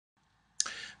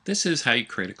This is how you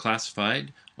create a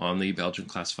classified on the Belgian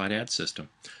classified ad system.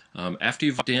 After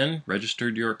you've logged in,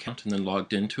 registered your account, and then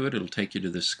logged into it, it'll take you to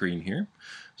this screen here.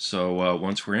 So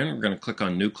once we're in, we're going to click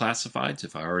on New Classifieds.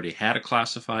 If I already had a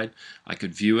classified, I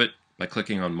could view it by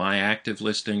clicking on My Active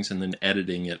Listings and then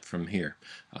editing it from here.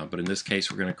 But in this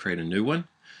case, we're going to create a new one.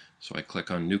 So I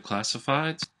click on New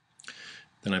Classifieds.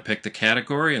 Then I pick the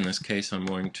category. In this case, I'm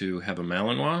going to have a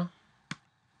Malinois.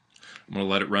 I'm going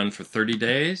to let it run for 30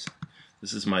 days.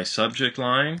 This is my subject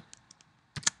line.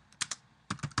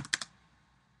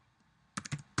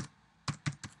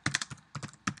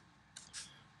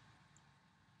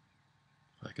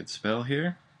 I could spell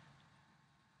here.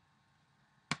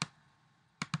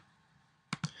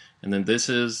 And then this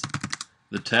is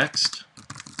the text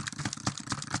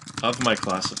of my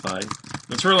classified.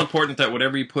 It's real important that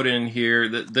whatever you put in here,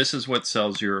 this is what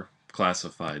sells your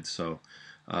classified. So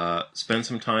spend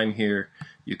some time here.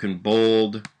 You can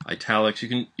bold, italics,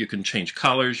 you can change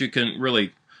colors, you can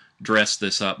really dress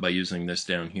this up by using this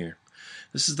down here.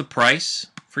 This is the price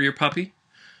for your puppy.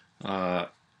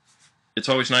 It's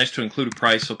always nice to include a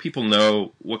price so people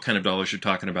know what kind of dollars you're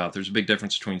talking about. There's a big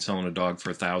difference between selling a dog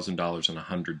for $1,000 and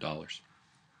 $100.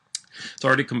 It's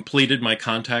already completed my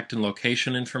contact and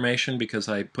location information because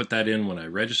I put that in when I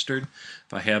registered.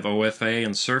 If I have OFA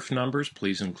and SURF numbers,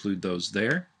 please include those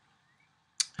there.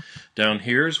 Down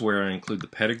here is where I include the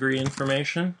pedigree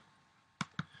information.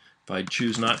 If I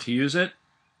choose not to use it,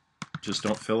 just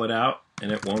don't fill it out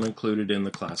and it won't include it in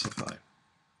the classified.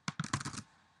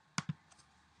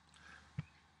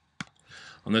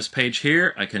 On this page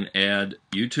here, I can add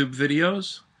YouTube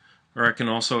videos, or I can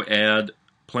also add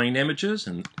plain images,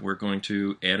 and we're going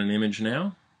to add an image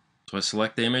now. So I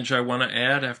select the image I want to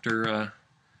add after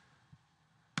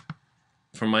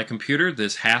from my computer.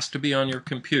 This has to be on your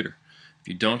computer. If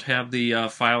you don't have the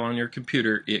file on your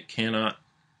computer, it cannot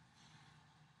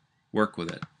work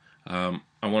with it. I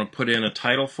want to put in a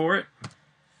title for it.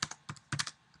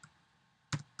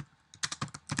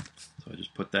 So I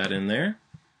just put that in there.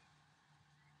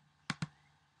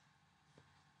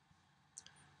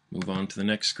 Move on to the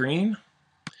next screen.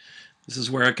 This is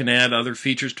where I can add other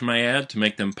features to my ad to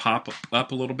make them pop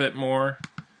up a little bit more.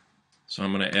 So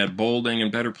I'm going to add bolding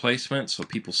and better placement so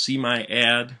people see my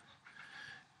ad.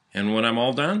 And when I'm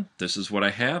all done, this is what I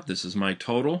have. This is my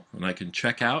total, and I can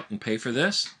check out and pay for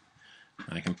this.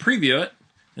 I can preview it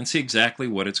and see exactly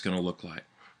what it's going to look like.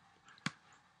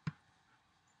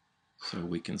 So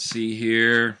we can see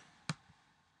here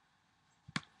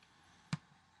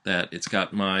that it's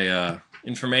got my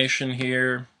information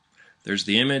here. There's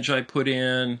the image I put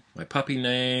in, my puppy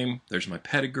name, there's my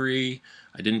pedigree.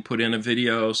 I didn't put in a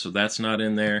video, so that's not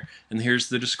in there. And here's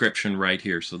the description right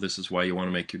here. So this is why you want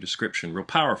to make your description real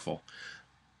powerful.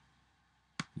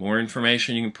 More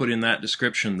information you can put in that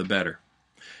description, the better.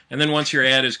 And then once your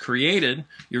ad is created,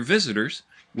 your visitors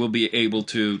will be able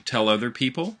to tell other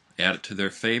people, add it to their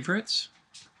favorites,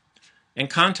 and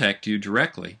contact you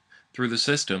directly through the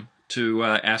system to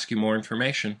ask you more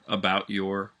information about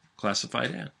your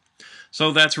classified ad.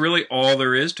 So that's really all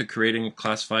there is to creating a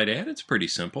classified ad. It's pretty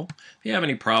simple. If you have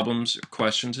any problems or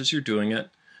questions as you're doing it,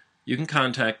 you can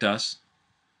contact us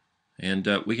and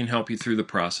we can help you through the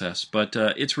process. But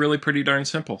it's really pretty darn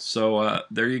simple. So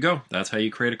there you go. That's how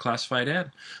you create a classified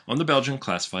ad on the Belgian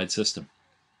classified system.